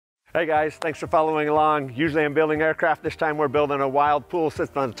Hey guys, thanks for following along. Usually I'm building aircraft. This time we're building a wild pool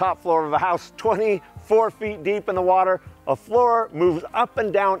system on the top floor of a house, 24 feet deep in the water. A floor moves up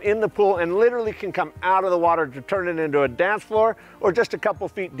and down in the pool and literally can come out of the water to turn it into a dance floor or just a couple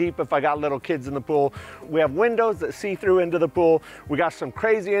feet deep if I got little kids in the pool. We have windows that see through into the pool. We got some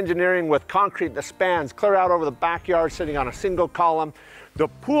crazy engineering with concrete that spans clear out over the backyard, sitting on a single column. The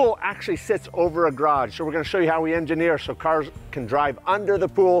pool actually sits over a garage, so we're going to show you how we engineer so cars can drive under the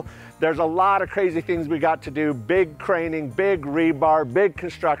pool. There's a lot of crazy things we got to do: big craning, big rebar, big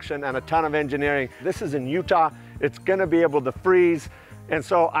construction, and a ton of engineering. This is in Utah. It's going to be able to freeze, and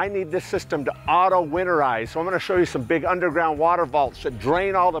so I need this system to auto winterize. So I'm going to show you some big underground water vaults that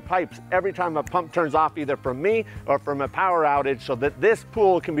drain all the pipes every time a pump turns off, either from me or from a power outage, so that this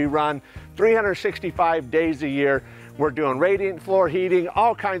pool can be run 365 days a year. We're doing radiant floor heating,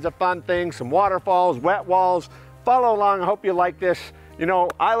 all kinds of fun things, some waterfalls, wet walls. Follow along. I hope you like this. You know,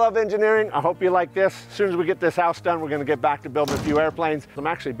 I love engineering. I hope you like this. As soon as we get this house done, we're going to get back to building a few airplanes. I'm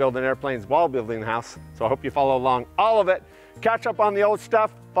actually building airplanes while building the house, so I hope you follow along all of it. Catch up on the old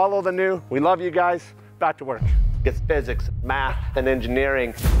stuff, follow the new. We love you guys. Back to work. It's physics, math, and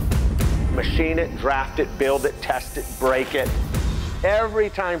engineering. Machine it, draft it, build it, test it, break it. Every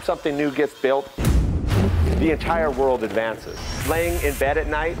time something new gets built, the entire world advances. Laying in bed at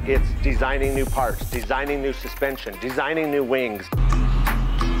night, it's designing new parts, designing new suspension, designing new wings.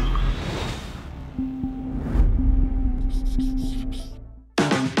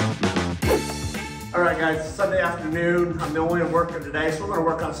 All right, guys, it's Sunday afternoon. I'm the only one working today, so we're gonna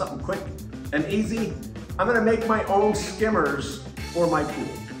work on something quick and easy. I'm gonna make my own skimmers for my pool.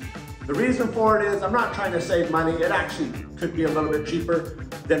 The reason for it is I'm not trying to save money. It actually could be a little bit cheaper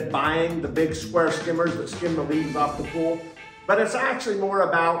than buying the big square skimmers that skim the leaves off the pool. But it's actually more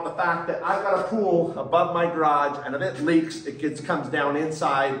about the fact that I've got a pool above my garage, and if it leaks, it comes down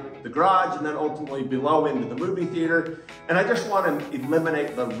inside the garage and then ultimately below into the movie theater. And I just want to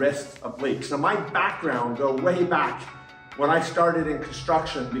eliminate the risk of leaks. Now, my background goes way back. When I started in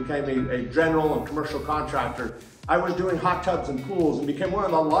construction, became a general and commercial contractor, I was doing hot tubs and pools and became one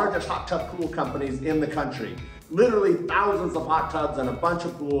of the largest hot tub pool companies in the country. Literally thousands of hot tubs and a bunch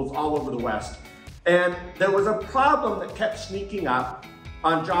of pools all over the West. And there was a problem that kept sneaking up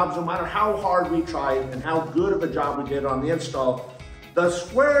on jobs, no matter how hard we tried and how good of a job we did on the install. The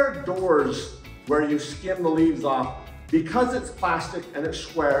square doors where you skim the leaves off, because it's plastic and it's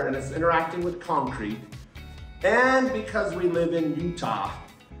square and it's interacting with concrete, and because we live in Utah,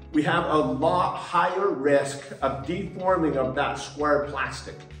 we have a lot higher risk of deforming of that square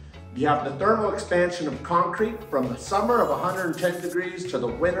plastic. You have the thermal expansion of concrete from the summer of 110 degrees to the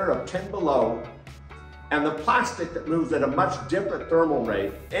winter of 10 below, and the plastic that moves at a much different thermal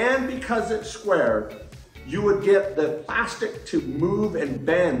rate. And because it's square, you would get the plastic to move and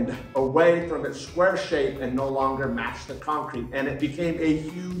bend away from its square shape and no longer match the concrete, and it became a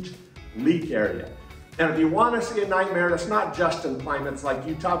huge leak area. And if you want to see a nightmare, it's not just in climates like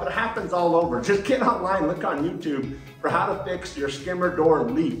Utah, but it happens all over. Just get online, look on YouTube for how to fix your skimmer door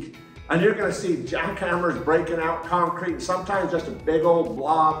leak. And you're gonna see jackhammers breaking out concrete, sometimes just a big old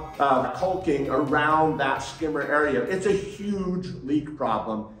blob of caulking around that skimmer area. It's a huge leak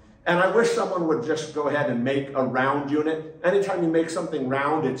problem. And I wish someone would just go ahead and make a round unit. Anytime you make something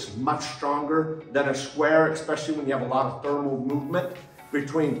round, it's much stronger than a square, especially when you have a lot of thermal movement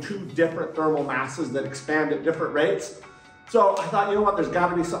between two different thermal masses that expand at different rates. So I thought, you know what, there's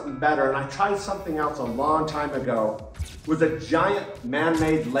gotta be something better. And I tried something else a long time ago. It was a giant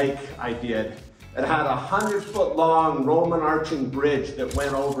man-made lake I did. It had a 100-foot long Roman arching bridge that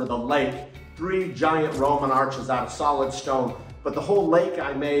went over the lake, 3 giant Roman arches out of solid stone. But the whole lake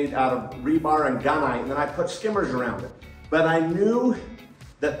I made out of rebar and gunite, and then I put skimmers around it. But I knew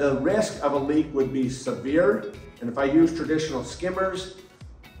that the risk of a leak would be severe, and if I used traditional skimmers,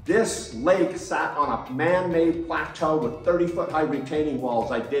 this lake sat on a man-made plateau with 30-foot high retaining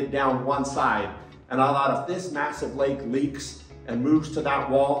walls I did down one side. And I thought, if this massive lake leaks and moves to that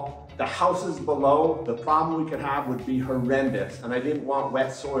wall, the houses below, the problem we could have would be horrendous. And I didn't want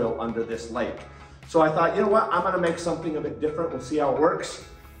wet soil under this lake. So I thought, you know what, I'm gonna make something a bit different. We'll see how it works.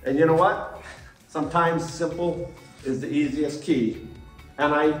 And you know what? Sometimes simple is the easiest key.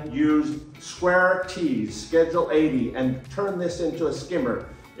 And I used square tees, Schedule 80, and turned this into a skimmer.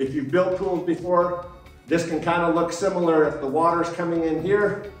 If you've built pools before, this can kind of look similar. If the water's coming in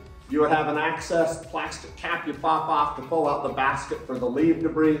here, you would have an access plastic cap you pop off to pull out the basket for the leaf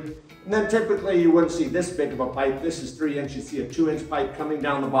debris. And then typically you wouldn't see this big of a pipe. This is 3 inch. You see a 2-inch pipe coming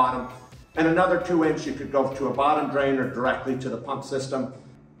down the bottom. And another 2 inch you could go to a bottom drain or directly to the pump system.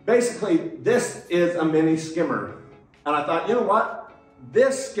 Basically, this is a mini skimmer. And I thought, you know what?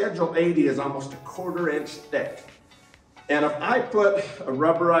 This Schedule 80 is almost a 1/4 inch thick. And if I put a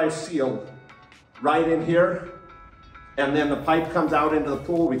rubberized seal right in here, and then the pipe comes out into the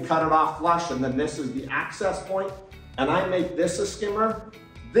pool, we cut it off flush, and then this is the access point, and I make this a skimmer,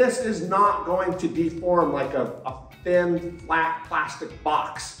 this is not going to deform like a thin, flat plastic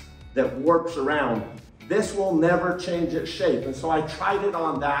box that warps around. This will never change its shape. And so I tried it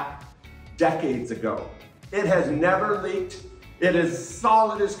on that decades ago. It has never leaked. It is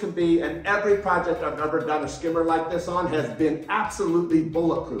solid as can be, and every project I've ever done a skimmer like this on has been absolutely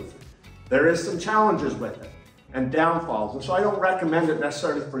bulletproof. There is some challenges with it and downfalls, and so I don't recommend it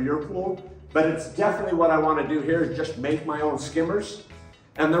necessarily for your pool, but it's definitely what I want to do here is just make my own skimmers.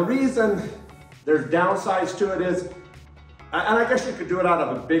 And the reason there's downsides to it is, and I guess you could do it out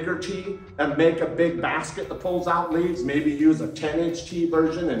of a bigger tee and make a big basket that pulls out leaves, maybe use a 10-inch tee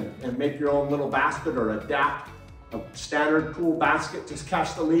version and make your own little basket or adapt a standard pool basket to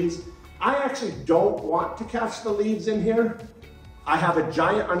catch the leaves. I actually don't want to catch the leaves in here. I have a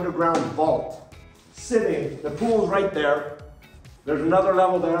giant underground vault sitting, the pool's right there. There's another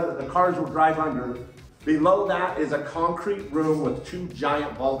level there that the cars will drive under. Below that is a concrete room with 2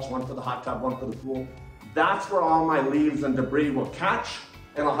 giant vaults, one for the hot tub, one for the pool. That's where all my leaves and debris will catch,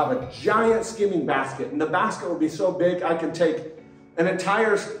 and I'll have a giant skimming basket. And the basket will be so big I can take an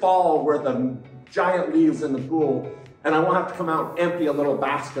entire fall worth of giant leaves in the pool, and I won't have to come out and empty a little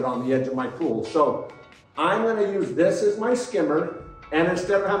basket on the edge of my pool. So I'm gonna use this as my skimmer, and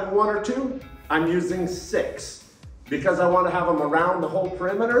instead of having 1 or 2, I'm using 6 because I want to have them around the whole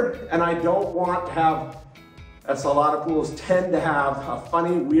perimeter, and I don't want to have, as a lot of pools tend to have, a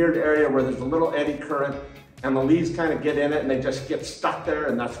funny, weird area where there's a little eddy current and the leaves kind of get in it and they just get stuck there,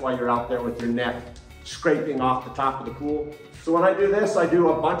 and that's why you're out there with your net scraping off the top of the pool. So when I do this, I do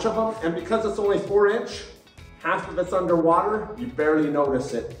a bunch of them, and because it's only 4 inch, half of it's underwater, you barely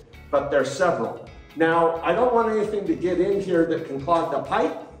notice it, but there's several. Now, I don't want anything to get in here that can clog the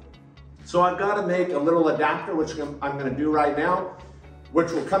pipe, so I've got to make a little adapter, which I'm going to do right now,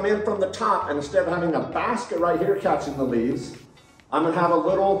 which will come in from the top, and instead of having a basket right here catching the leaves, I'm going to have a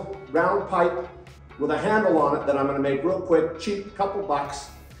little round pipe with a handle on it that I'm going to make real quick, cheap, couple bucks,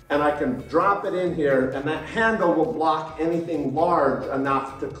 and I can drop it in here, and that handle will block anything large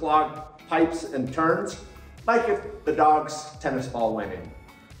enough to clog pipes and turns, like if the dog's tennis ball went in.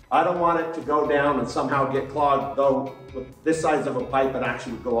 I don't want it to go down and somehow get clogged, though with this size of a pipe, it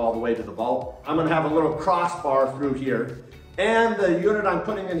actually would go all the way to the vault. I'm gonna have a little crossbar through here, and the unit I'm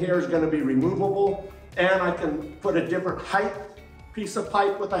putting in here is gonna be removable, and I can put a different height piece of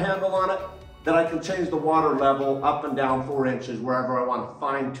pipe with a handle on it that I can change the water level up and down 4 inches wherever I want to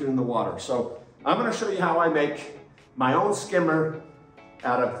fine tune the water. So I'm going to show you how I make my own skimmer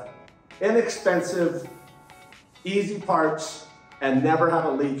out of inexpensive, easy parts and never have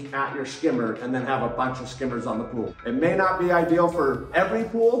a leak at your skimmer and then have a bunch of skimmers on the pool. It may not be ideal for every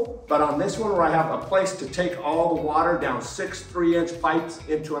pool, but on this one where I have a place to take all the water down 6 3-inch pipes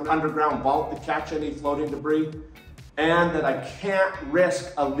into an underground vault to catch any floating debris, and that I can't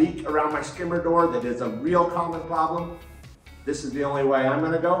risk a leak around my skimmer door that is a real common problem, this is the only way I'm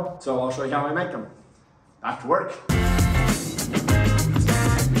gonna go. So I'll show you how I make them. Back to work.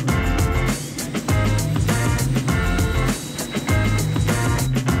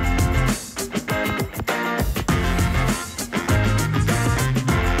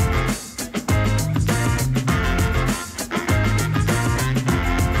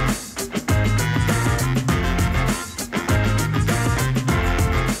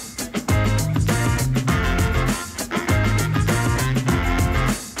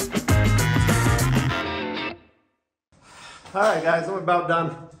 All right, guys, I'm about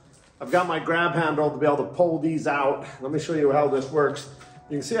done. I've got my grab handle to be able to pull these out. Let me show you how this works.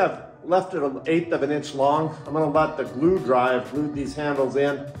 You can see I've left it 1/8 of an inch long. I'm gonna let the glue dry. I've glued these handles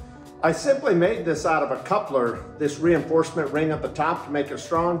in. I simply made this out of a coupler, this reinforcement ring at the top to make it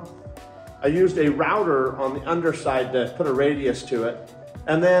strong. I used a router on the underside to put a radius to it,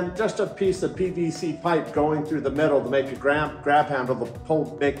 and then just a piece of PVC pipe going through the middle to make a grab handle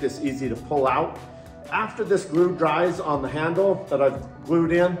to make this easy to pull out. After this glue dries on the handle that I've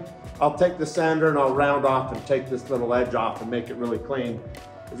glued in, I'll take the sander and I'll round off and take this little edge off and make it really clean.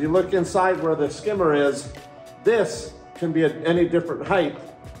 If you look inside where the skimmer is, this can be at any different height,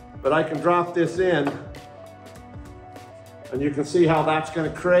 but I can drop this in and you can see how that's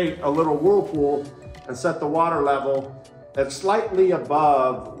going to create a little whirlpool and set the water level at slightly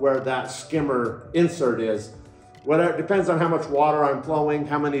above where that skimmer insert is. Whatever, it depends on how much water I'm flowing,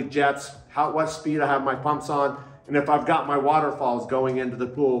 how many jets, what speed I have my pumps on, and if I've got my waterfalls going into the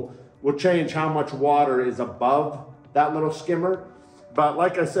pool, will change how much water is above that little skimmer. But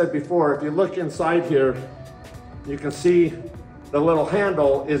like I said before, if you look inside here, you can see the little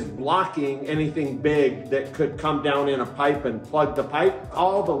handle is blocking anything big that could come down in a pipe and plug the pipe.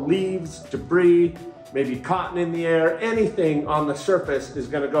 All the leaves, debris, maybe cotton in the air, anything on the surface is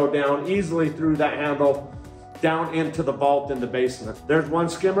gonna go down easily through that handle, down into the vault in the basement. There's one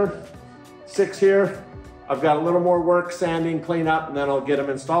skimmer, 6 here. I've got a little more work, sanding, clean up, and then I'll get them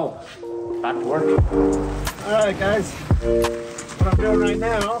installed. Back to work. All right, guys. What I'm doing right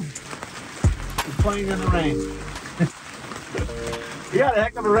now is playing in the rain. We got a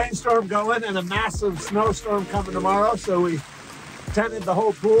heck of a rainstorm going and a massive snowstorm coming tomorrow, so we tented the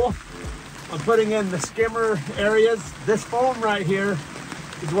whole pool. I'm putting in the skimmer areas. This foam right here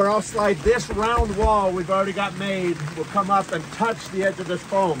is where I'll slide this round wall we've already got made. Will come up and touch the edge of this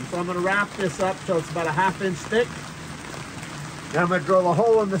foam. So I'm gonna wrap this up till it's about a 1/2 inch thick. Then I'm gonna drill a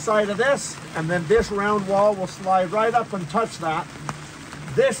hole in the side of this, and then this round wall will slide right up and touch that.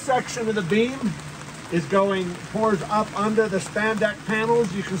 This section of the beam is pours up under the spandex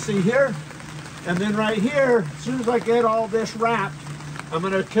panels you can see here. And then right here, as soon as I get all this wrapped, I'm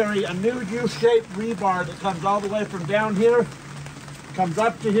gonna carry a new U-shaped rebar that comes all the way from down here, comes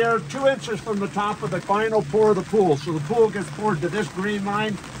up to here, 2 inches from the top of the final pour of the pool. So the pool gets poured to this green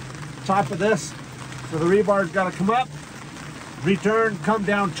line, top of this. So the rebar's gotta come up, return, come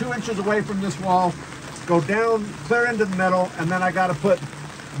down 2 inches away from this wall, go down, clear into the middle, and then I gotta put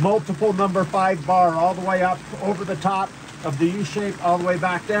multiple number 5 bar all the way up over the top of the U-shape, all the way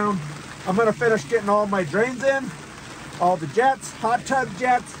back down. I'm gonna finish getting all my drains in, all the jets, hot tub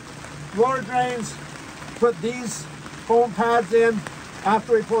jets, floor drains, put these foam pads in.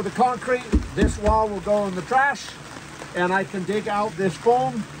 After we pour the concrete, this wall will go in the trash, and I can dig out this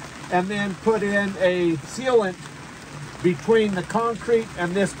foam and then put in a sealant between the concrete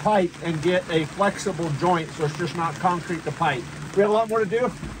and this pipe and get a flexible joint so it's just not concrete to pipe. We have a lot more to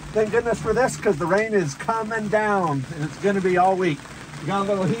do. Thank goodness for this, because the rain is coming down and it's gonna be all week. We got a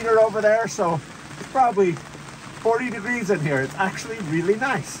little heater over there, so it's probably 40 degrees in here. It's actually really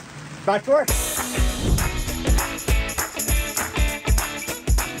nice. Back to work.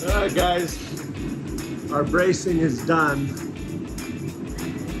 All right, guys, our bracing is done.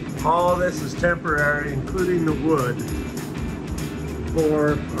 All this is temporary, including the wood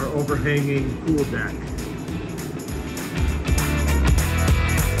for our overhanging pool deck.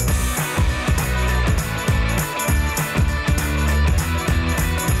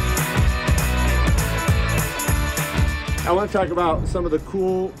 I want to talk about some of the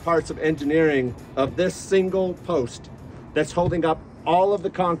cool parts of engineering of this single post that's holding up all of the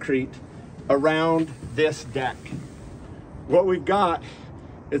concrete around this deck. What we've got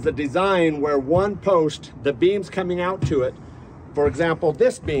is a design where one post, the beams coming out to it, for example,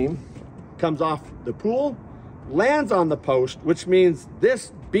 this beam comes off the pool, lands on the post, which means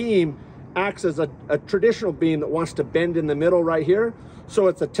this beam acts as a traditional beam that wants to bend in the middle right here. So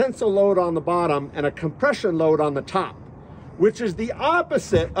it's a tensile load on the bottom and a compression load on the top, which is the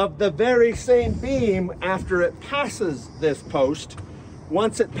opposite of the very same beam after it passes this post.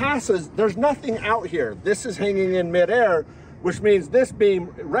 Once it passes, there's nothing out here. This is hanging in midair, which means this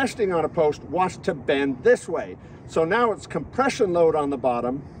beam resting on a post wants to bend this way. So now it's compression load on the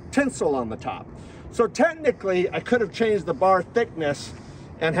bottom, tensile on the top. So technically, I could have changed the bar thickness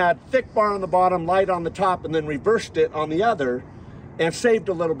and had thick bar on the bottom, light on the top, and then reversed it on the other and saved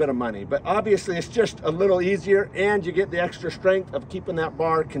a little bit of money. But obviously it's just a little easier, and you get the extra strength of keeping that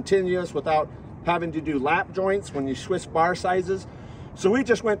bar continuous without having to do lap joints when you switch bar sizes. So we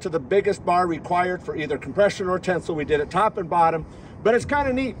just went to the biggest bar required for either compression or tensile. We did it top and bottom, but it's kind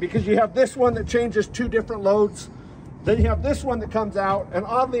of neat because you have this one that changes 2 different loads. Then you have this one that comes out, and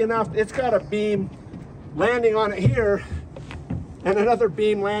oddly enough, it's got a beam landing on it here and another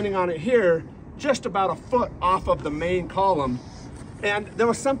beam landing on it here, just about a foot off of the main column. And there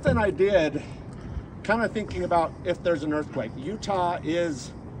was something I did kind of thinking about if there's an earthquake. Utah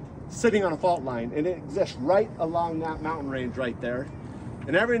is sitting on a fault line, and it exists right along that mountain range right there.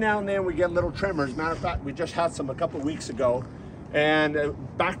 And every now and then we get little tremors. Matter of fact, we just had some a couple weeks ago, and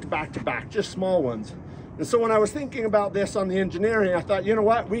back to back to back, just small ones. And so when I was thinking about this on the engineering, I thought, you know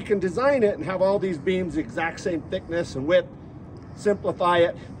what, we can design it and have all these beams the exact same thickness and width, simplify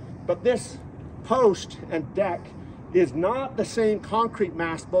it. But this post and deck is not the same concrete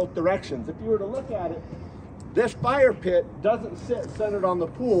mass both directions. If you were to look at it, this fire pit doesn't sit centered on the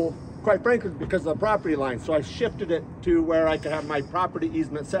pool, quite frankly, because of the property line. So I shifted it to where I could have my property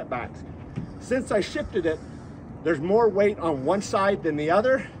easement setbacks. Since I shifted it, there's more weight on one side than the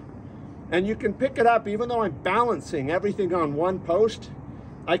other. And you can pick it up, even though I'm balancing everything on one post,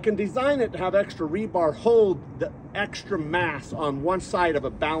 I can design it to have extra rebar hold extra mass on one side of a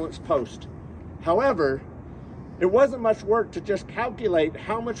balanced post. However, it wasn't much work to just calculate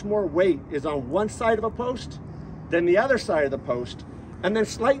how much more weight is on one side of a post than the other side of the post, and then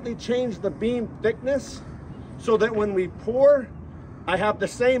slightly change the beam thickness so that when we pour, I have the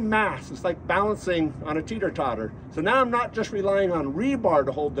same mass. It's like balancing on a teeter-totter. So now I'm not just relying on rebar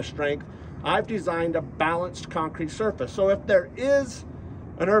to hold the strength. I've designed a balanced concrete surface. So if there is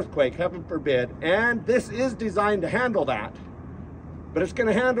an earthquake, heaven forbid, and this is designed to handle that, but it's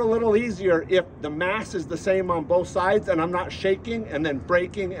going to handle a little easier if the mass is the same on both sides and I'm not shaking and then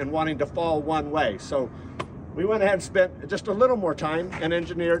breaking and wanting to fall one way. So we went ahead and spent just a little more time and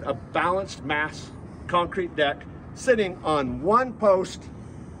engineered a balanced mass concrete deck sitting on one post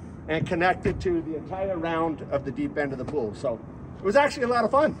and connected to the entire round of the deep end of the pool. So it was actually a lot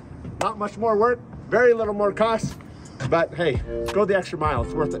of fun. Not much more work, very little more cost, but hey, let's go the extra mile,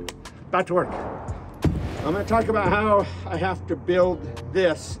 it's worth it. Back to work. I'm going to talk about how I have to build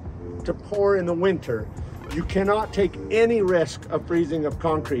this to pour in the winter. You cannot take any risk of freezing of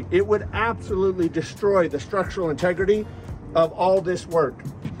concrete. It would absolutely destroy the structural integrity of all this work.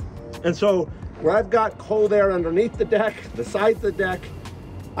 And so where I've got cold air underneath the deck, the sides of the deck,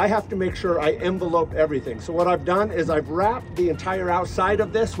 I have to make sure I envelope everything. So what I've done is I've wrapped the entire outside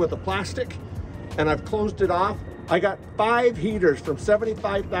of this with a plastic and I've closed it off. I got 5 heaters from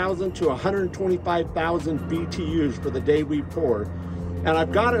 75,000 to 125,000 BTUs for the day we pour. And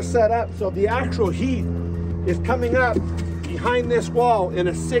I've got it set up so the actual heat is coming up behind this wall in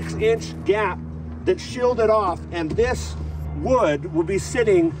a 6-inch gap that's shielded off. And this wood will be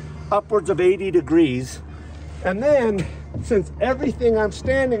sitting upwards of 80 degrees. And then, since everything I'm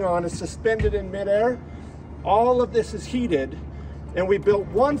standing on is suspended in midair, all of this is heated. And we built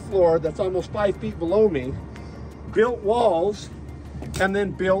one floor that's almost 5 feet below me, built walls, and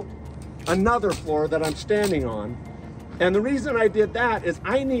then built another floor that I'm standing on. And the reason I did that is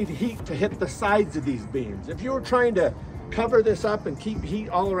I need heat to hit the sides of these beams. If you were trying to cover this up and keep heat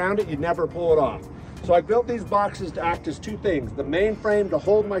all around it, you'd never pull it off. So I built these boxes to act as 2 things. The main frame to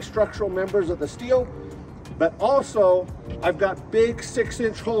hold my structural members of the steel, but also I've got big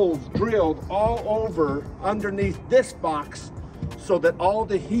 6-inch holes drilled all over underneath this box so that all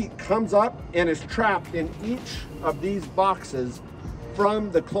the heat comes up and is trapped in each of these boxes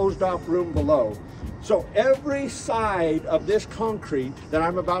from the closed off room below. So every side of this concrete that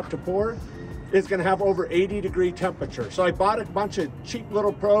I'm about to pour is going to have over 80-degree temperature. So I bought a bunch of cheap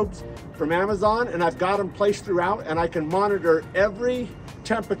little probes from Amazon and I've got them placed throughout and I can monitor every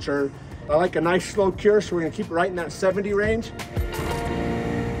temperature. I like a nice slow cure, so we're going to keep it right in that 70 range.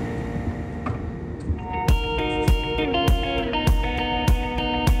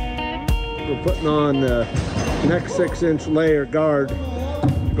 We're putting on the next 6-inch layer guard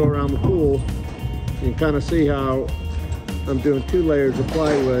to go around the pool. You can kind of see how I'm doing 2 layers of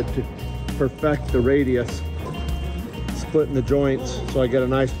plywood to perfect the radius, splitting the joints so I get a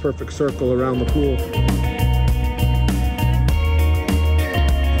nice perfect circle around the pool.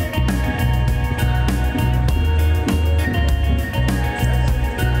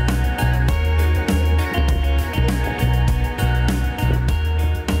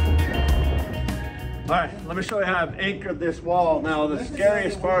 All right, let me show you how I've anchored this wall. Now, the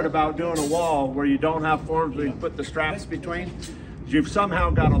scariest part about doing a wall where you don't have forms where you put the straps between is you've somehow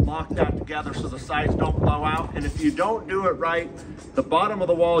got to lock that together so the sides don't blow out. And if you don't do it right, the bottom of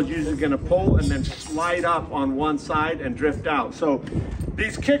the wall is usually going to pull and then slide up on one side and drift out. So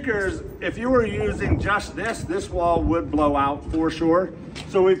these kickers, if you were using just this wall would blow out for sure.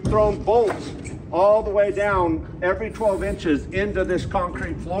 So we've thrown bolts all the way down every 12 inches into this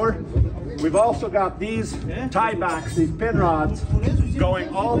concrete floor. We've also got these tie backs, these pin rods, going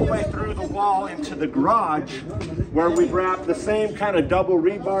all the way through the wall into the garage where we've wrapped the same kind of double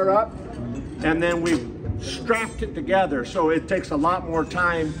rebar up and then we've strapped it together. So it takes a lot more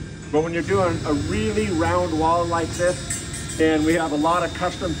time, but when you're doing a really round wall like this, and we have a lot of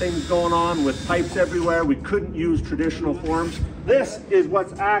custom things going on with pipes everywhere, we couldn't use traditional forms. This is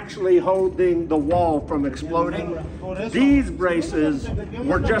what's actually holding the wall from exploding. These braces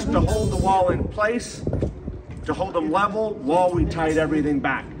were just to hold the wall in place, to hold them level while we tied everything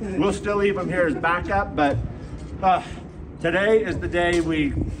back. We'll still leave them here as backup, but today is the day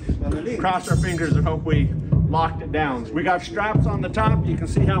we cross our fingers and hope we locked it down. We got straps on the top. You can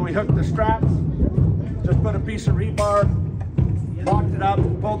see how we hooked the straps. Just put a piece of rebar, locked it up,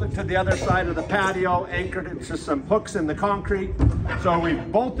 pulled it to the other side of the patio, anchored it to some hooks in the concrete. So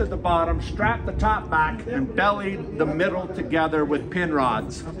we've bolted the bottom, strapped the top back, and bellied the middle together with pin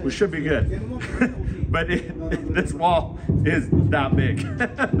rods, which should be good. But this wall is that big.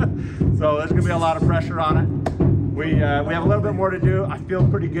 So there's gonna be a lot of pressure on it. We have a little bit more to do. I feel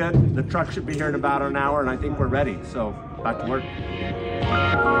pretty good. The truck should be here in about an hour, and I think we're ready. So back to work.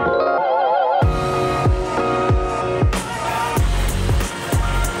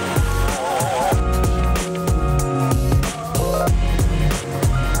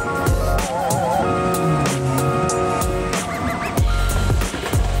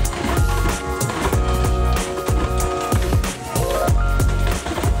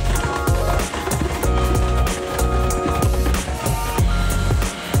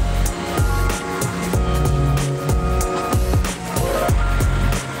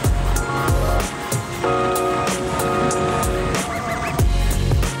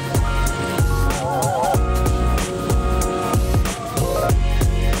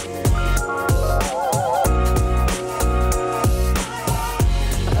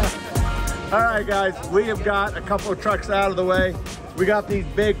 Guys, we have got a couple of trucks out of the way. We got these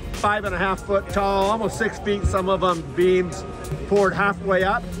big 5.5 foot tall, almost 6 feet, some of them beams poured halfway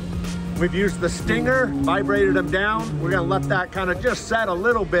up. We've used the stinger, vibrated them down. We're gonna let that kind of just set a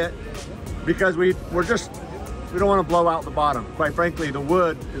little bit because we don't want to blow out the bottom. Quite frankly, the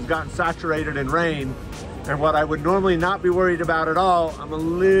wood has gotten saturated in rain, and what I would normally not be worried about at all, I'm a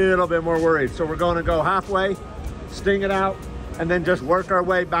little bit more worried. So we're going to go halfway, sting it out, and then just work our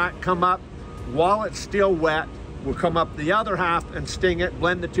way back, come up. While it's still wet, we'll come up the other half and sting it,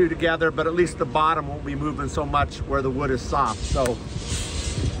 blend the two together, but at least the bottom won't be moving so much where the wood is soft.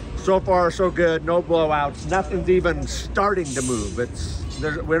 So far so good, no blowouts, nothing's even starting to move.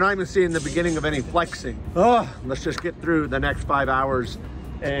 We're not even seeing the beginning of any flexing. Oh, let's just get through the next 5 hours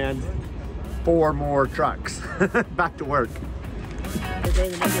and 4 more trucks. Back to work.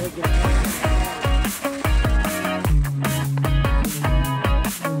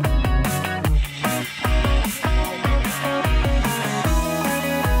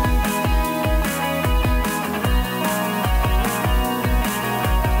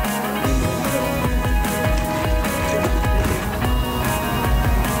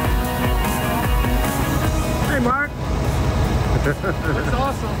 Looks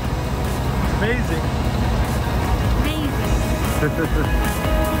awesome. Amazing.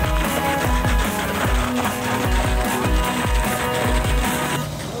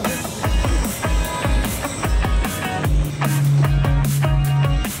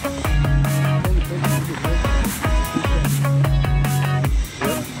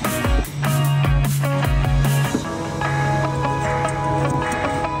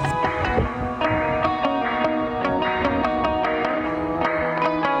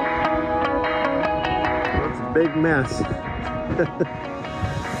 Big mess.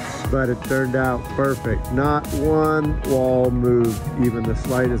 But it turned out perfect. Not one wall moved even the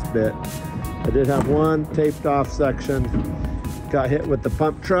slightest bit. I did have one taped off section, got hit with the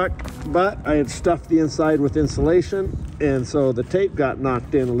pump truck, but I had stuffed the inside with insulation, and so the tape got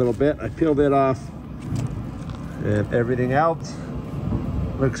knocked in a little bit. I peeled it off, and everything else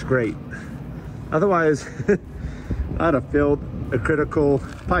looks great. Otherwise, I'd have filled a critical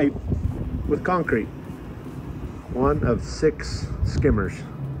pipe with concrete. One of 6 skimmers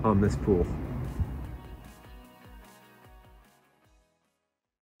on this pool.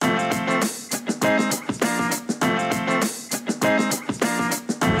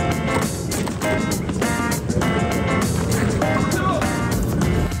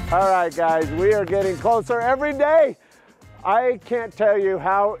 All right, guys, we are getting closer every day. I can't tell you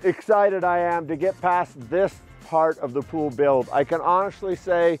how excited I am to get past this part of the pool build. I can honestly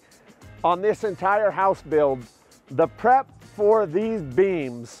say on this entire house build, the prep for these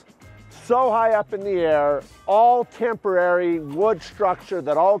beams, so high up in the air, all temporary wood structure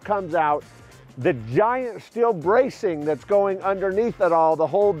that all comes out, the giant steel bracing that's going underneath it all to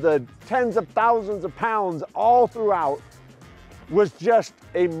hold the tens of thousands of pounds all throughout, was just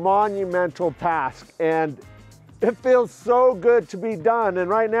a monumental task. And it feels so good to be done. And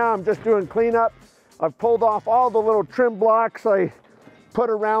right now I'm just doing cleanup. I've pulled off all the little trim blocks I put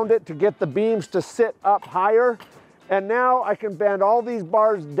around it to get the beams to sit up higher. And now I can bend all these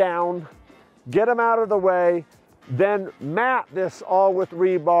bars down, get them out of the way, then mat this all with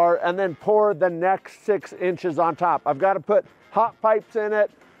rebar, and then pour the next 6 inches on top. I've got to put hot pipes in it,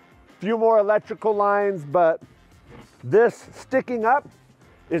 a few more electrical lines, but this sticking up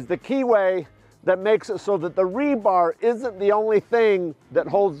is the key way that makes it so that the rebar isn't the only thing that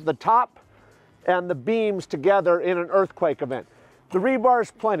holds the top and the beams together in an earthquake event. The rebar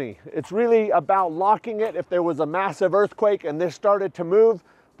is plenty. It's really about locking it if there was a massive earthquake and this started to move,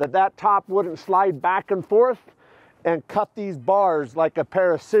 that top wouldn't slide back and forth and cut these bars like a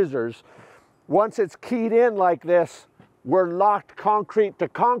pair of scissors. Once it's keyed in like this, we're locked concrete to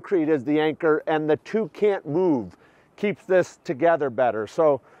concrete as the anchor, and the two can't move. keeps this together better.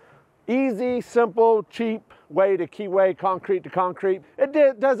 So easy, simple, cheap way to keyway concrete to concrete.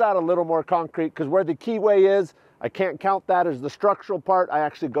 It does add a little more concrete because where the keyway is, I can't count that as the structural part. I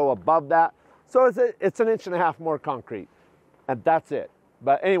actually go above that. So it's 1.5 inches more concrete, and that's it.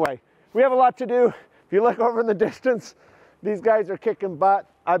 But anyway, we have a lot to do. If you look over in the distance, these guys are kicking butt.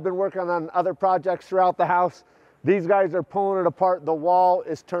 I've been working on other projects throughout the house. These guys are pulling it apart. The wall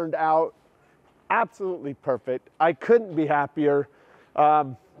is turned out absolutely perfect. I couldn't be happier.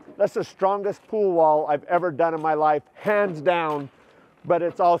 That's the strongest pool wall I've ever done in my life, hands down. But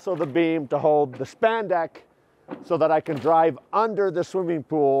it's also the beam to hold the spandex so that I can drive under the swimming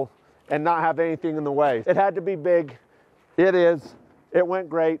pool and not have anything in the way. It had to be big. It is. It went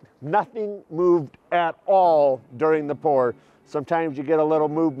great. Nothing moved at all during the pour. Sometimes you get a little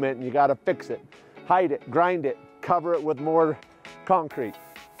movement and you got to fix it, hide it, grind it, cover it with more concrete.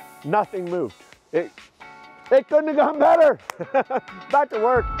 Nothing moved. It couldn't have gone better. Back to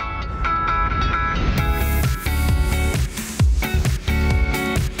work.